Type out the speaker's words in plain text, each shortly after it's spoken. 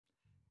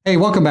Hey,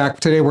 welcome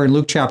back. Today we're in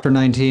Luke chapter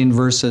 19,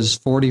 verses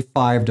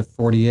 45 to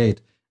 48.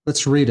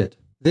 Let's read it.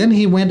 Then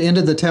he went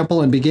into the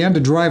temple and began to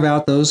drive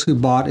out those who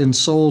bought and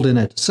sold in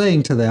it,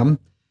 saying to them,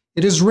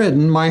 "It is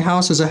written, my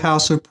house is a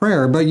house of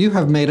prayer, but you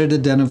have made it a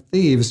den of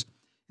thieves."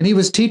 And he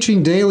was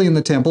teaching daily in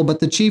the temple,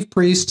 but the chief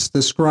priests,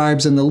 the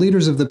scribes, and the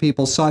leaders of the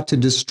people sought to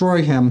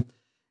destroy him,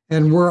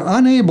 and were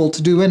unable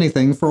to do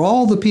anything, for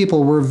all the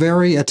people were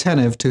very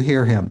attentive to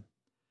hear him.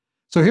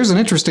 So here's an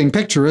interesting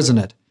picture, isn't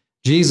it?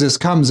 Jesus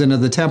comes into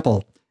the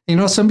temple. You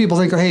know, some people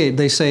think, hey,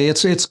 they say,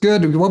 it's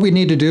good. What we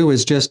need to do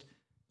is just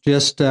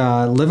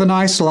live a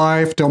nice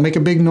life. Don't make a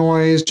big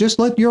noise. Just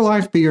let your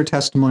life be your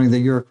testimony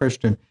that you're a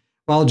Christian.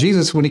 Well,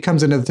 Jesus, when he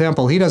comes into the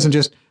temple, he doesn't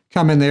just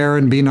come in there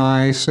and be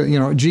nice. You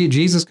know,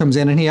 Jesus comes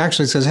in and he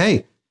actually says,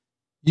 hey,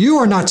 you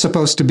are not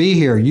supposed to be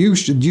here. You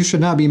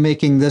should not be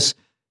making this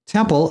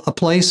temple a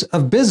place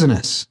of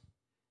business.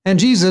 And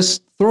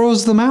Jesus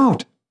throws them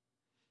out.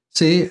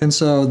 See, and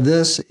so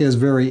this is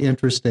very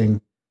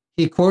interesting.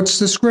 He quotes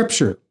the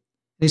scripture.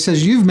 He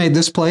says, you've made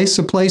this place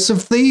a place of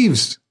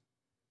thieves,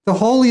 the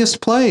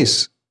holiest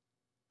place,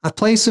 a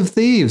place of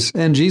thieves.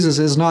 And Jesus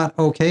is not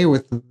okay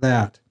with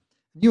that.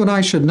 You and I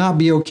should not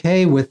be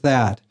okay with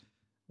that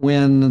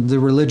when the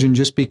religion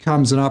just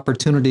becomes an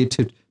opportunity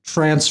to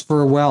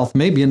transfer wealth,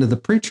 maybe into the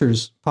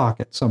preacher's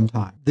pocket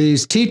sometime.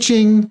 He's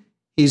teaching,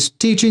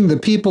 the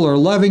people are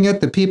loving it,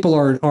 the people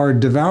are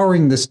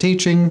devouring this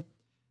teaching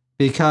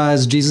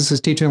because Jesus is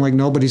teaching like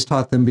nobody's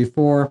taught them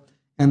before.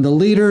 And the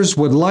leaders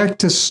would like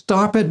to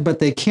stop it, but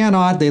they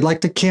cannot. They'd like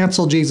to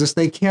cancel Jesus.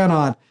 They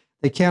cannot.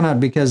 They cannot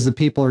because the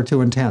people are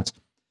too intense.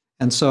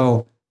 And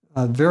so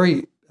a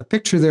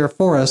picture there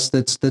for us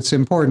that's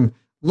important.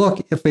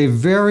 Look, if a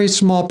very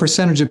small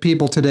percentage of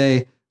people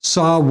today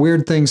saw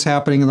weird things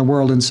happening in the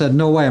world and said,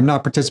 no way, I'm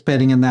not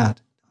participating in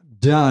that.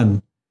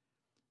 Done.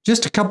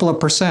 Just a couple of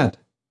percent.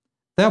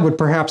 That would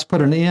perhaps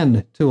put an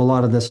end to a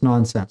lot of this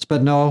nonsense.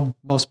 But no,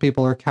 most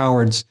people are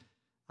cowards.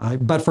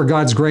 But for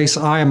God's grace,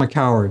 I am a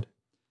coward.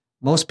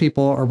 Most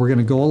people we're going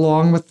to go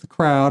along with the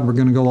crowd. We're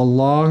going to go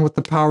along with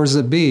the powers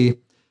that be,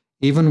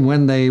 even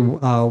when they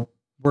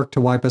work to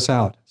wipe us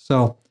out.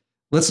 So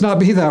let's not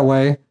be that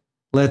way.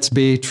 Let's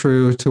be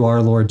true to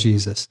our Lord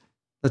Jesus.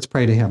 Let's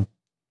pray to him.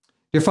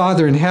 Dear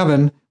Father in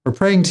heaven, we're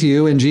praying to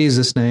you in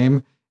Jesus'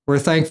 name. We're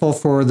thankful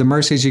for the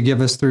mercies you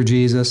give us through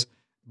Jesus.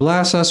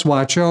 Bless us,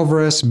 watch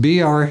over us,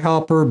 be our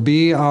helper,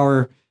 be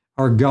our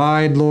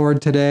guide, Lord,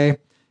 today,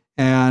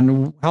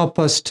 and help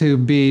us to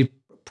be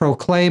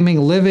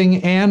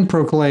living and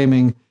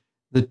proclaiming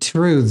the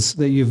truths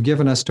that you've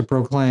given us to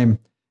proclaim.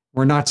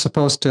 We're not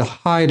supposed to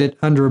hide it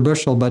under a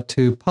bushel, but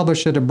to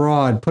publish it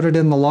abroad, put it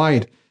in the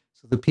light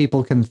so that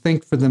people can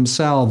think for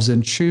themselves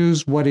and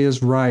choose what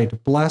is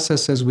right. Bless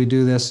us as we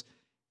do this.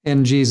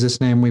 In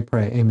Jesus' name we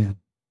pray. Amen.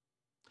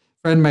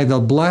 Friend, may the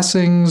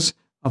blessings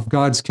of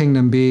God's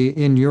kingdom be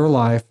in your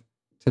life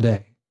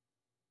today.